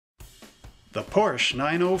The Porsche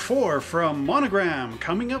 904 from Monogram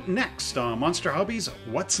coming up next on Monster Hobbies.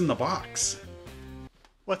 What's in the box?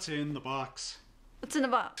 What's in the box? What's in the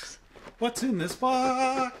box? What's in this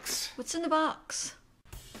box? What's in the box?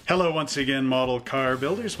 Hello once again, model car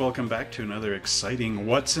builders. Welcome back to another exciting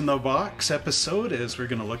What's in the Box episode as we're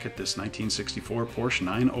going to look at this 1964 Porsche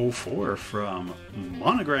 904 from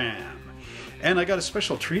Monogram. And I got a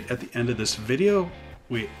special treat at the end of this video.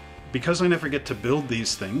 Because I never get to build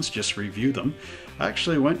these things, just review them, I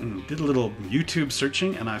actually went and did a little YouTube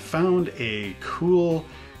searching and I found a cool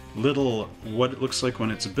little what it looks like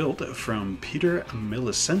when it's built from Peter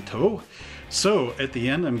Millicento. So at the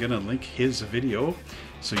end I'm going to link his video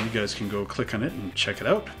so you guys can go click on it and check it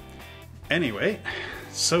out. Anyway,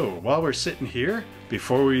 so while we're sitting here,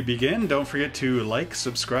 before we begin, don't forget to like,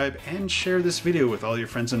 subscribe, and share this video with all your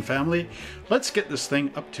friends and family. Let's get this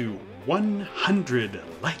thing up to 100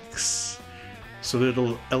 likes so that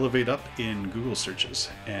it'll elevate up in Google searches.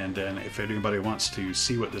 And then if anybody wants to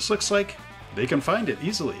see what this looks like, they can find it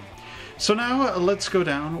easily. So now let's go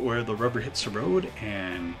down where the rubber hits the road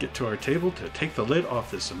and get to our table to take the lid off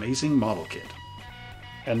this amazing model kit.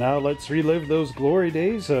 And now let's relive those glory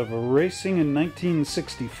days of racing in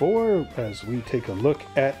 1964 as we take a look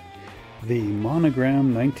at the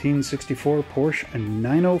Monogram 1964 Porsche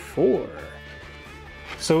 904.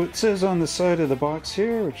 So it says on the side of the box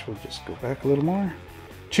here, which we'll just go back a little more,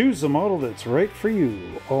 choose the model that's right for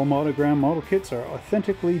you. All Monogram model kits are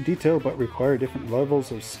authentically detailed but require different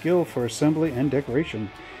levels of skill for assembly and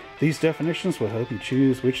decoration. These definitions will help you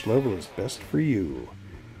choose which level is best for you.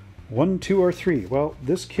 1, 2, or 3. Well,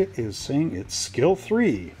 this kit is saying it's skill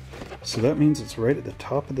 3, so that means it's right at the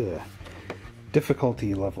top of the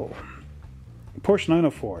difficulty level. Porsche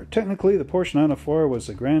 904. Technically, the Porsche 904 was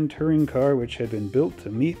a grand touring car which had been built to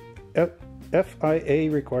meet FIA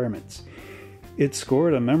requirements. It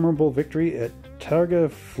scored a memorable victory at Targa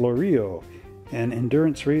Florio, an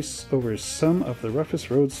endurance race over some of the roughest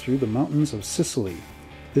roads through the mountains of Sicily.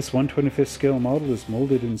 This 1/25th scale model is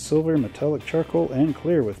molded in silver, metallic charcoal, and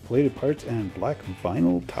clear with plated parts and black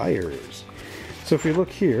vinyl tires. So if we look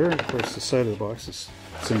here, of course the side of the box is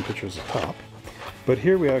the same picture as the top. But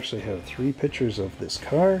here we actually have 3 pictures of this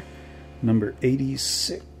car, number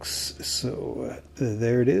 86. So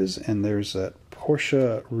there it is, and there's that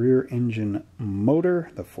Porsche rear engine motor,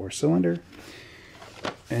 the 4-cylinder.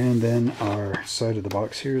 And then our side of the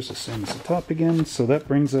box here is the same as the top again. So that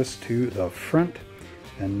brings us to the front.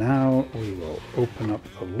 And now we will open up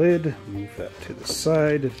the lid, move that to the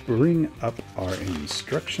side, bring up our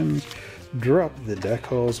instructions, drop the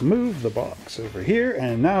decals, move the box over here,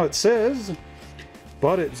 and now it says,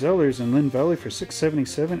 bought at Zeller's in Lynn Valley for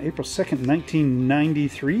 $677, April 2nd,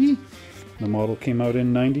 1993. The model came out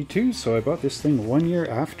in 92, so I bought this thing 1 year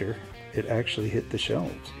after it actually hit the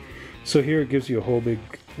shelves. So here it gives you a whole big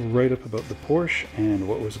write-up about the Porsche and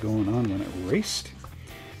what was going on when it raced.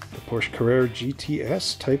 The Porsche Carrera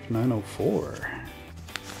GTS Type 904.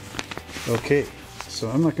 Okay, so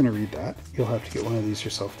I'm not going to read that. You'll have to get one of these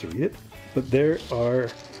yourself to read it. But there are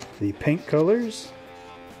the paint colors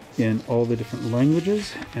in all the different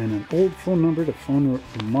languages and an old phone number to phone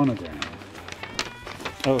Monogram.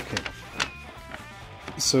 Okay,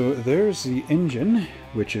 so there's the engine,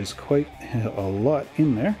 which is quite a lot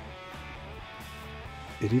in there.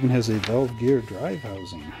 It even has a valve gear drive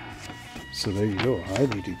housing. So there you go,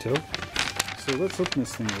 highly detailed. So let's open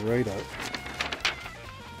this thing right up.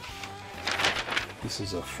 This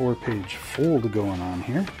is a 4-page fold going on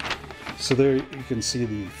here. So there you can see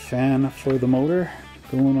the fan for the motor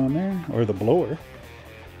going on there, or the blower.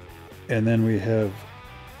 And then we have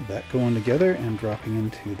that going together and dropping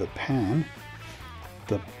into the pan,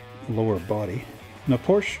 the lower body. Now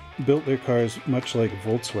Porsche built their cars much like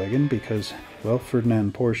Volkswagen because, well,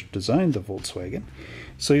 Ferdinand Porsche designed the Volkswagen.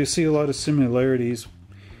 So you see a lot of similarities.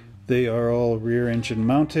 They are all rear engine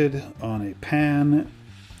mounted on a pan.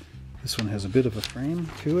 This one has a bit of a frame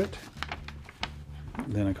to it.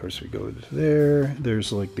 And then of course we go to there.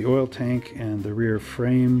 There's like the oil tank and the rear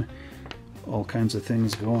frame. All kinds of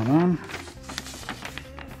things going on.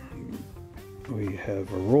 We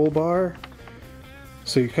have a roll bar.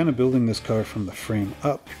 So you're kind of building this car from the frame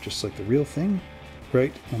up, just like the real thing.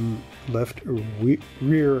 Right and left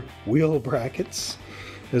rear wheel brackets,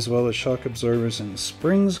 as well as shock absorbers and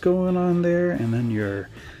springs going on there, and then your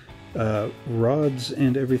rods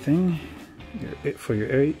and everything for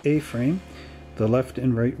your A-frame. The left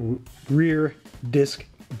and right rear disc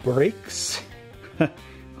brakes.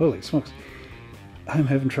 Holy smokes, I'm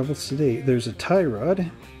having troubles today. There's a tie rod.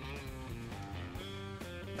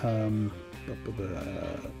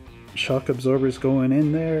 Shock absorbers going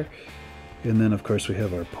in there. And then of course we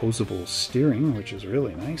have our posable steering, which is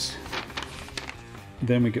really nice.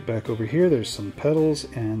 Then we get back over here, there's some pedals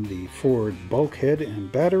and the forward bulkhead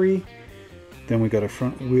and battery. Then we got a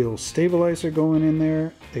front wheel stabilizer going in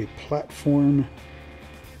there, a platform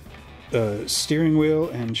steering wheel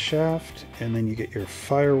and shaft, and then you get your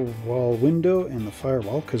firewall window and the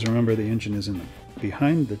firewall, because remember the engine is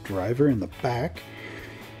behind the driver in the back.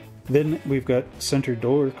 Then we've got center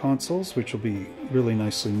door consoles, which will be really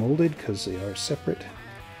nicely molded because they are separate.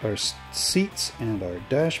 Our seats and our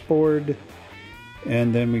dashboard.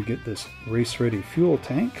 And then we get this race-ready fuel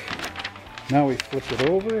tank. Now we flip it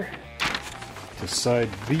over to side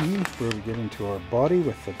B, where we get into our body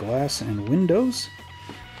with the glass and windows.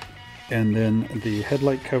 And then the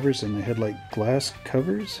headlight covers and the headlight glass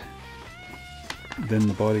covers. Then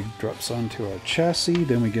the body drops onto our chassis.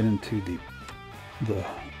 Then we get into the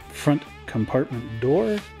front compartment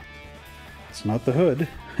door. It's not the hood.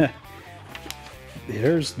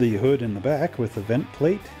 There's the hood in the back with the vent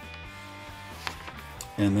plate.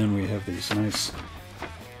 And then we have these nice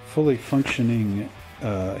fully functioning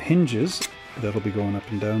hinges that'll be going up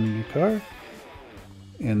and down in your car.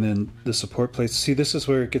 And then the support plates. See, this is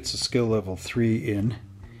where it gets a skill level 3 in.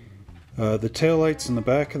 The taillights in the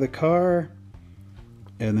back of the car.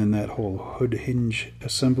 And then that whole hood hinge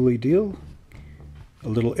assembly deal. A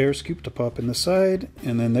little air scoop to pop in the side.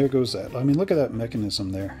 And then there goes that. I mean, look at that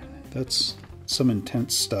mechanism there. That's some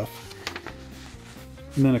intense stuff.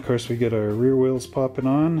 And then of course we get our rear wheels popping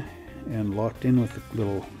on and locked in with a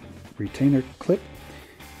little retainer clip.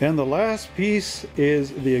 And the last piece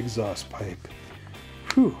is the exhaust pipe.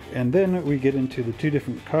 Whew. And then we get into the two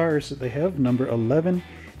different cars that they have, number 11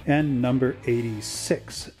 and number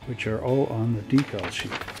 86, which are all on the decal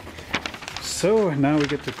sheet. So now we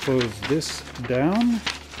get to close this down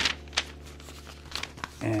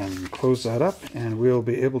and close that up, and we'll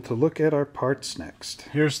be able to look at our parts next.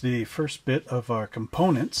 Here's the first bit of our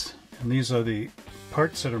components, and these are the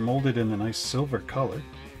parts that are molded in the nice silver color.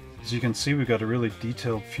 As you can see, we've got a really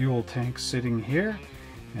detailed fuel tank sitting here,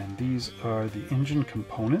 and these are the engine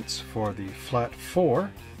components for the flat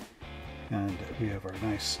 4, and we have our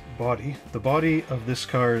nice body. The body of this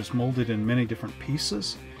car is molded in many different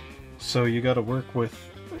pieces, so you got to work with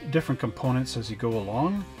different components as you go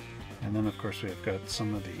along. And then of course we've got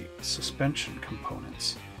some of the suspension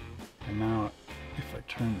components. And now if I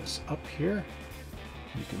turn this up here,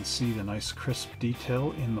 you can see the nice crisp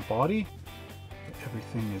detail in the body.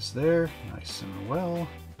 Everything is there, nice and well,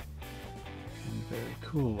 and very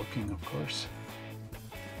cool looking, of course.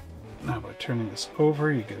 Now by turning this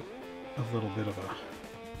over, you get a little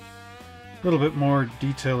bit more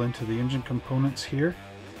detail into the engine components here.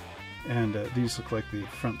 And these look like the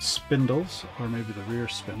front spindles, or maybe the rear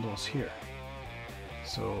spindles here.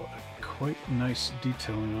 So quite nice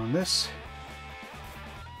detailing on this.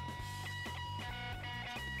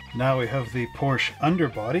 Now we have the Porsche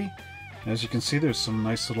underbody. As you can see, there's some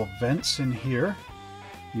nice little vents in here.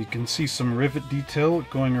 You can see some rivet detail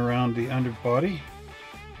going around the underbody.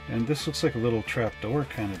 And this looks like a little trapdoor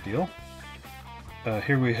kind of deal.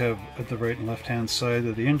 Here we have at the right and left hand side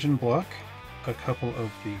of the engine block a couple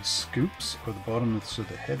of the scoops, or the bottoms of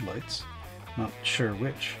the headlights, not sure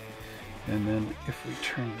which. And then if we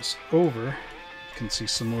turn this over, you can see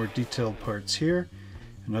some more detailed parts here.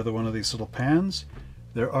 Another one of these little pans.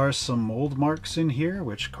 There are some mold marks in here,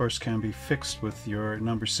 which of course can be fixed with your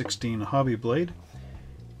number 16 hobby blade.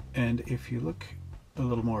 And if you look a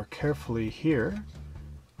little more carefully here,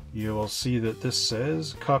 you will see that this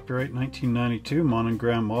says copyright 1992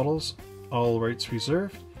 monogram models, all rights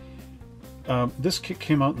reserved. This kit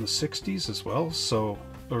came out in the 60s as well, so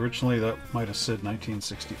originally that might have said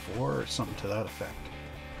 1964 or something to that effect.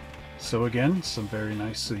 So again, some very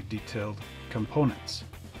nicely detailed components.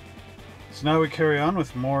 So now we carry on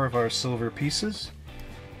with more of our silver pieces.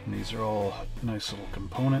 And these are all nice little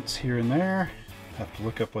components here and there. Have to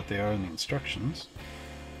look up what they are in the instructions.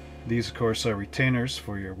 These of course are retainers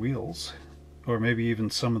for your wheels, or maybe even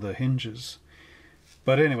some of the hinges.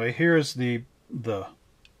 But anyway, here is the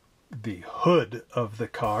hood of the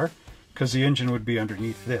car, because the engine would be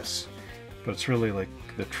underneath this, but it's really like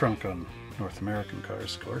the trunk on North American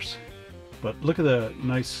cars, of course. But look at the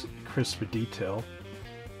nice crisp detail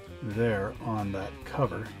there on that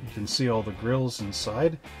cover. You can see all the grills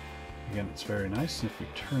inside. Again, it's very nice. And if we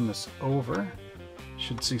turn this over, you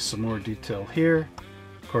should see some more detail here.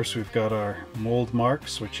 Of course, we've got our mold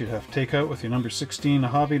marks, which you have to take out with your number 16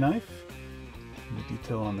 hobby knife. And the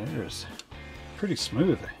detail on there is pretty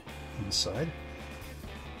smooth inside.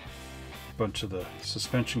 A bunch of the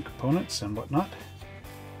suspension components and whatnot.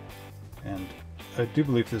 And I do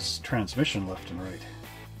believe this is transmission left and right.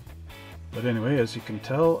 But anyway, as you can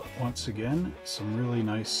tell, once again, some really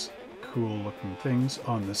nice, cool looking things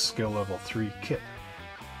on this skill level 3 kit.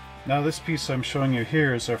 Now this piece I'm showing you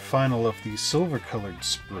here is our final of the silver colored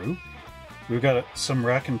sprue. We've got some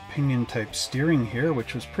rack and pinion type steering here,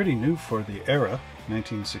 which was pretty new for the era,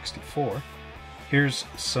 1964. Here's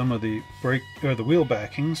some of the the wheel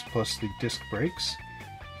backings plus the disc brakes.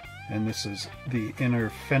 And this is the inner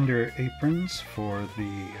fender aprons for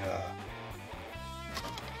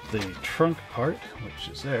the trunk part, which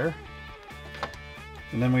is there.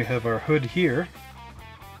 And then we have our hood here.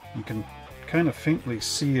 You can kind of faintly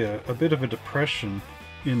see a bit of a depression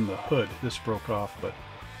in the hood. This broke off, but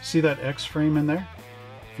see that X-frame in there?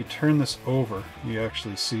 If you turn this over, you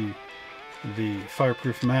actually see the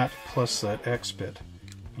fireproof mat plus that X-bit.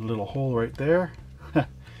 A little hole right there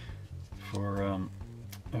for,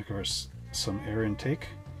 of course, some air intake.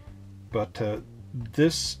 But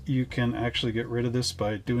this, you can actually get rid of this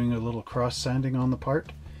by doing a little cross sanding on the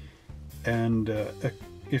part. And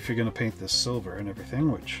if you're going to paint this silver and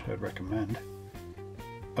everything, which I'd recommend,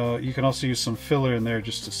 you can also use some filler in there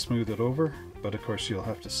just to smooth it over, but of course you'll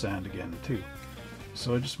have to sand again too.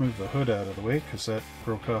 So I just moved the hood out of the way because that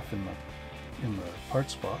broke off in the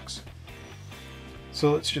parts box.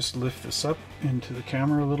 So let's just lift this up into the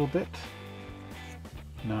camera a little bit.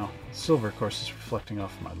 Now, silver of course is reflecting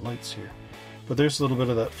off my lights here, but there's a little bit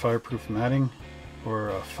of that fireproof matting,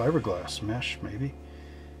 or fiberglass mesh maybe.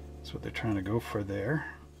 That's what they're trying to go for there.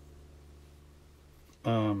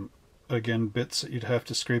 Again, bits that you'd have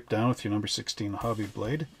to scrape down with your number 16 hobby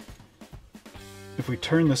blade. If we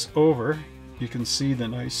turn this over, you can see the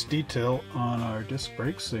nice detail on our disc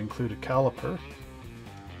brakes. They include a caliper.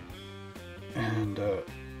 And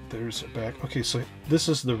there's a back. Okay, so this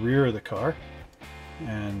is the rear of the car.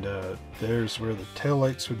 And there's where the tail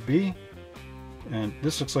lights would be. And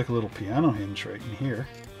this looks like a little piano hinge right in here.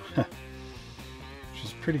 Which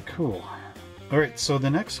is pretty cool. Alright, so the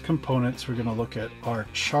next components we're going to look at are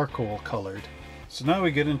charcoal colored. So now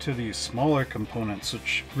we get into the smaller components,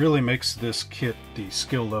 which really makes this kit the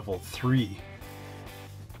skill level 3.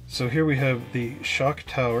 So here we have the shock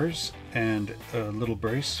towers and a little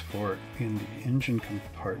brace for in the engine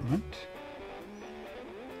compartment.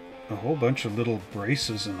 A whole bunch of little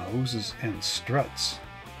braces and hoses and struts.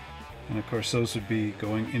 And of course those would be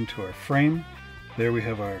going into our frame. There we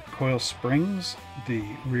have our coil springs, the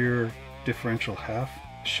rear differential half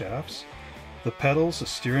shafts, the pedals, a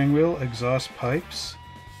steering wheel, exhaust pipes,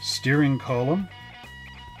 steering column,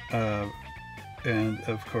 and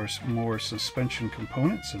of course more suspension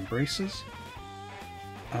components and braces.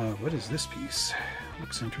 What is this piece?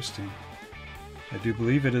 Looks interesting. I do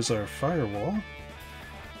believe it is our firewall.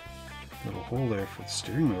 Little hole there for the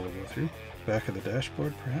steering wheel to go through. Back of the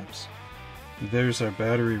dashboard perhaps. There's our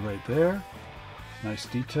battery right there. Nice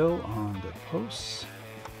detail on the posts.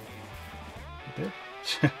 Right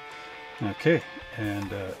there. Okay,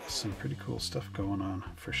 and some pretty cool stuff going on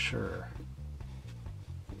for sure.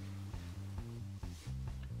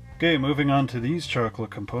 Okay, moving on to these charcoal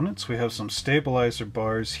components, we have some stabilizer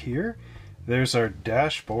bars here. There's our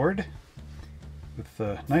dashboard with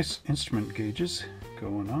nice instrument gauges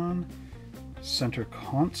going on. Center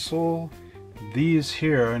console. These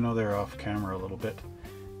here, I know they're off camera a little bit.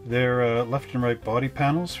 They're left and right body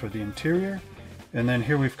panels for the interior. And then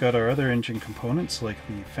here we've got our other engine components like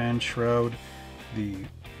the fan shroud, the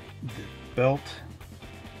belt.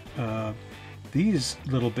 These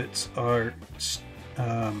little bits are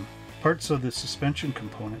parts of the suspension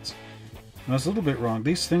components. And I was a little bit wrong.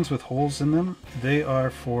 These things with holes in them, they are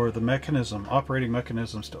for the mechanism, operating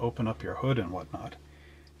mechanisms to open up your hood and whatnot.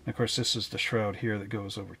 And of course this is the shroud here that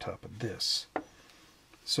goes over top of this.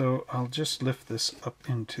 So I'll just lift this up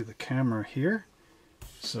into the camera here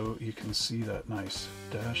so you can see that nice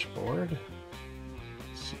dashboard.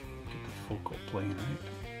 Let's see, get the focal plane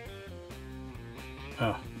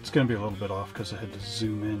right. It's going to be a little bit off because I had to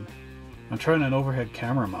zoom in. I'm trying an overhead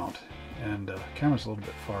camera mount and the camera's a little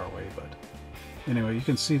bit far away, but anyway, you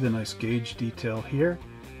can see the nice gauge detail here,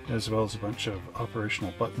 as well as a bunch of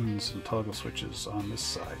operational buttons and toggle switches on this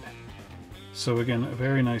side. So again, a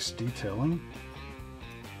very nice detailing.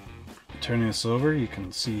 Turning this over, you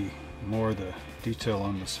can see more of the detail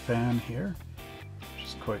on this fan here, which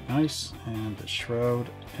is quite nice, and the shroud,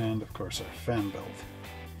 and of course our fan belt.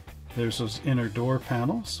 There's those inner door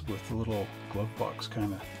panels with the little glove box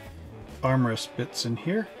kind of armrest bits in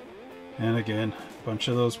here, and again, a bunch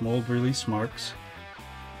of those mold release marks.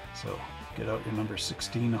 So get out your number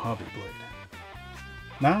 16 hobby blade.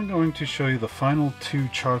 Now I'm going to show you the final two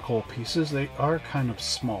charcoal pieces. They are kind of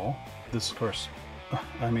small. This, of course,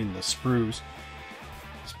 I mean the sprues.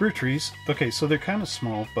 Sprue trees. Okay, so they're kind of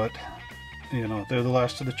small, but you know, they're the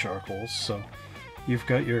last of the charcoals. So you've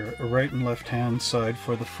got your right and left hand side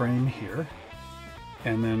for the frame here,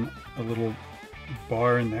 and then a little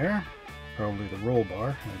bar in there, probably the roll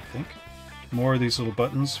bar, I think. More of these little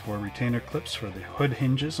buttons for retainer clips for the hood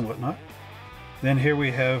hinges and whatnot. Then here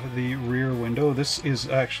we have the rear window. This is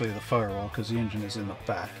actually the firewall because the engine is in the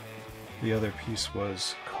back. The other piece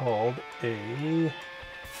was called a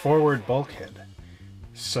forward bulkhead.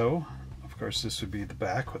 So, of course, this would be the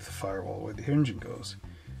back with the firewall where the engine goes.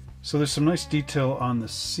 So there's some nice detail on the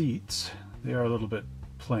seats. They are a little bit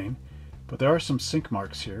plain, but there are some sink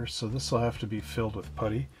marks here, so this will have to be filled with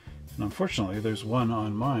putty. And unfortunately, there's one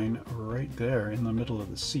on mine right there in the middle of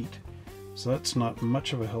the seat. So that's not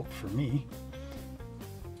much of a help for me.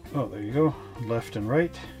 Oh, there you go. Left and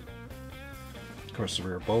right. Of course, the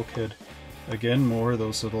rear bulkhead. Again, more of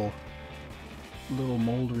those little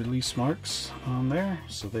mold release marks on there.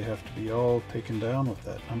 So they have to be all taken down with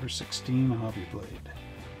that number 16 hobby blade.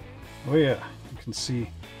 Oh yeah, you can see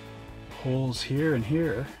holes here and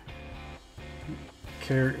here.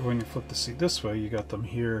 When you flip the seat this way, you got them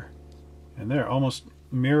here and there, almost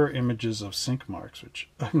mirror images of sink marks, which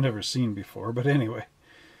I've never seen before, but anyway.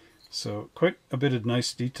 So quite a bit of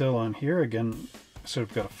nice detail on here. Again, sort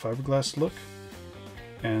of got a fiberglass look,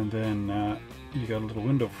 and then you got a little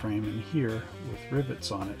window frame in here with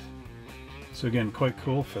rivets on it. So again, quite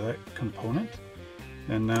cool for that component.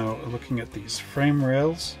 And now looking at these frame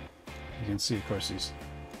rails, you can see, of course, these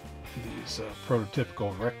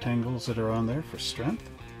prototypical rectangles that are on there for strength.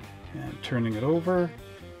 And turning it over,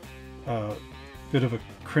 bit of a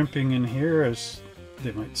crimping in here, as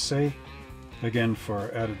they might say, again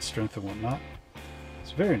for added strength and whatnot.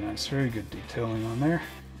 It's very nice, very good detailing on there,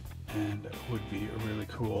 and it would be really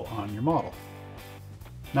cool on your model.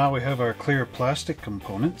 Now we have our clear plastic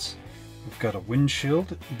components. We've got a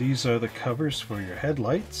windshield. These are the covers for your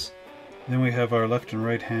headlights. Then we have our left and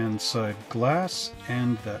right hand side glass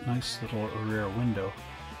and that nice little rear window.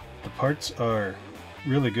 The parts are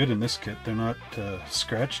really good in this kit. They're not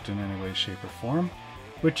scratched in any way, shape, or form,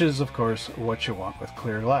 which is of course what you want with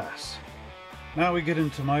clear glass. Now we get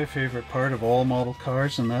into my favorite part of all model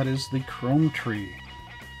cars, and that is the chrome tree.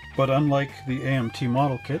 But unlike the AMT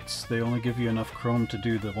model kits, they only give you enough chrome to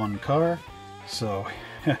do the one car, so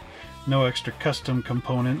no extra custom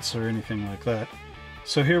components or anything like that.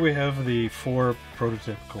 So here we have the 4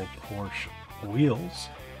 prototypical Porsche wheels,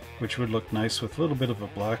 which would look nice with a little bit of a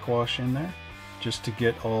black wash in there, just to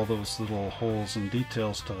get all those little holes and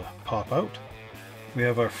details to pop out. We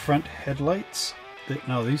have our front headlights.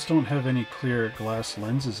 Now these don't have any clear glass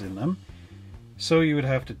lenses in them, so you would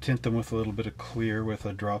have to tint them with a little bit of clear with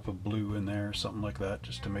a drop of blue in there or something like that,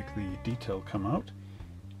 just to make the detail come out.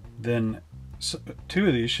 Then 2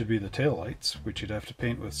 of these should be the tail lights, which you'd have to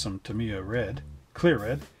paint with some Tamiya red, clear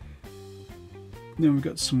red. Then we've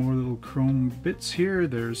got some more little chrome bits here.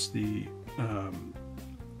 There's the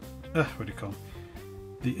what do you call them?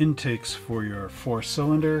 The intakes for your 4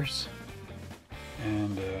 cylinders,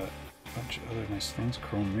 and a bunch of other nice things.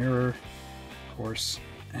 Chrome mirror, of course,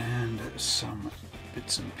 and some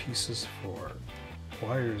bits and pieces for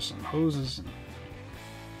wires and hoses and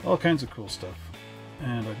all kinds of cool stuff.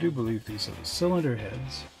 And I do believe these are the cylinder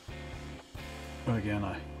heads. Again,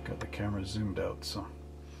 I got the camera zoomed out, so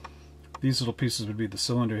these little pieces would be the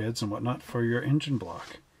cylinder heads and whatnot for your engine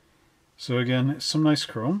block. So again, some nice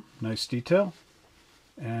chrome, nice detail,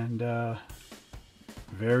 and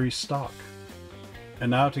very stock. And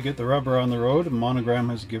now to get the rubber on the road, Monogram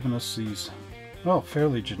has given us these, well,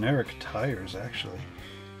 fairly generic tires actually.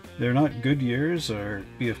 They're not Goodyears or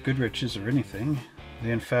BF Goodrich's or anything. They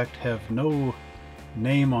in fact have no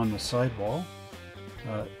name on the sidewall.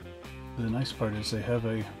 The nice part is they have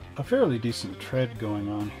a fairly decent tread going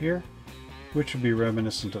on here, which would be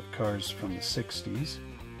reminiscent of cars from the 60s.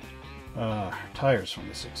 Tires from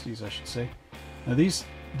the 60s, I should say. Now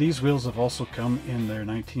these wheels have also come in their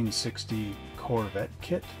 1960 Corvette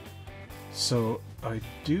kit, so I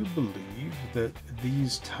do believe that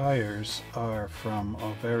these tires are from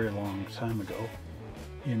a very long time ago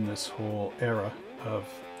in this whole era of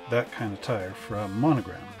that kind of tire from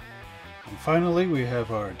Monogram. And finally we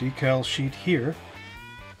have our decal sheet here.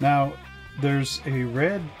 Now there's a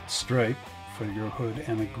red stripe for your hood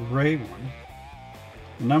and a gray one.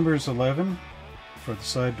 The number is 11 for the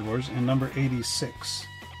side doors and number 86.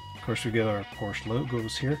 Of course we get our Porsche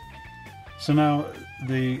logos here. So now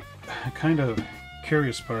the kind of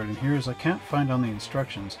curious part in here is I can't find on the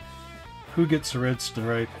instructions who gets the red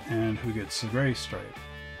stripe and who gets the gray stripe.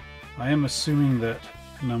 I am assuming that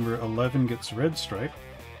number 11 gets the red stripe,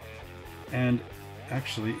 and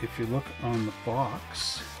actually if you look on the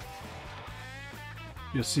box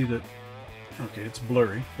you'll see that Okay, it's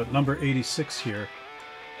blurry, but number 86 here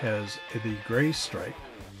has the gray stripe.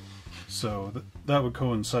 So that would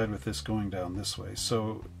coincide with this going down this way.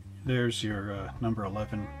 So there's your number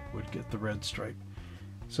 11 would get the red stripe.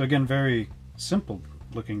 So again, very simple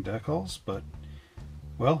looking decals, but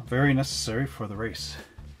well, very necessary for the race.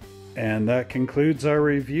 And that concludes our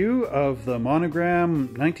review of the Monogram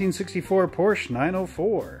 1964 Porsche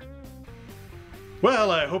 904.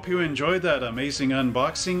 Well, I hope you enjoyed that amazing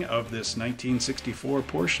unboxing of this 1964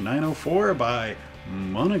 Porsche 904 by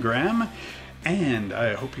Monogram. And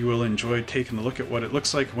I hope you will enjoy taking a look at what it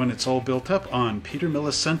looks like when it's all built up on Peter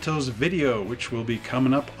Milicento's video, which will be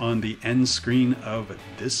coming up on the end screen of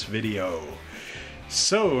this video.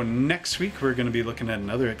 So next week we're going to be looking at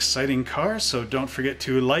another exciting car, so don't forget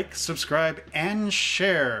to like, subscribe, and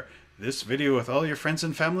share this video with all your friends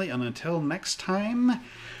and family. And until next time,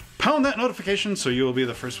 pound that notification so you will be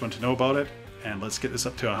the first one to know about it. And let's get this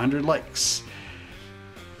up to 100 likes.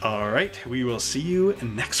 Alright, we will see you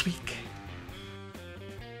next week.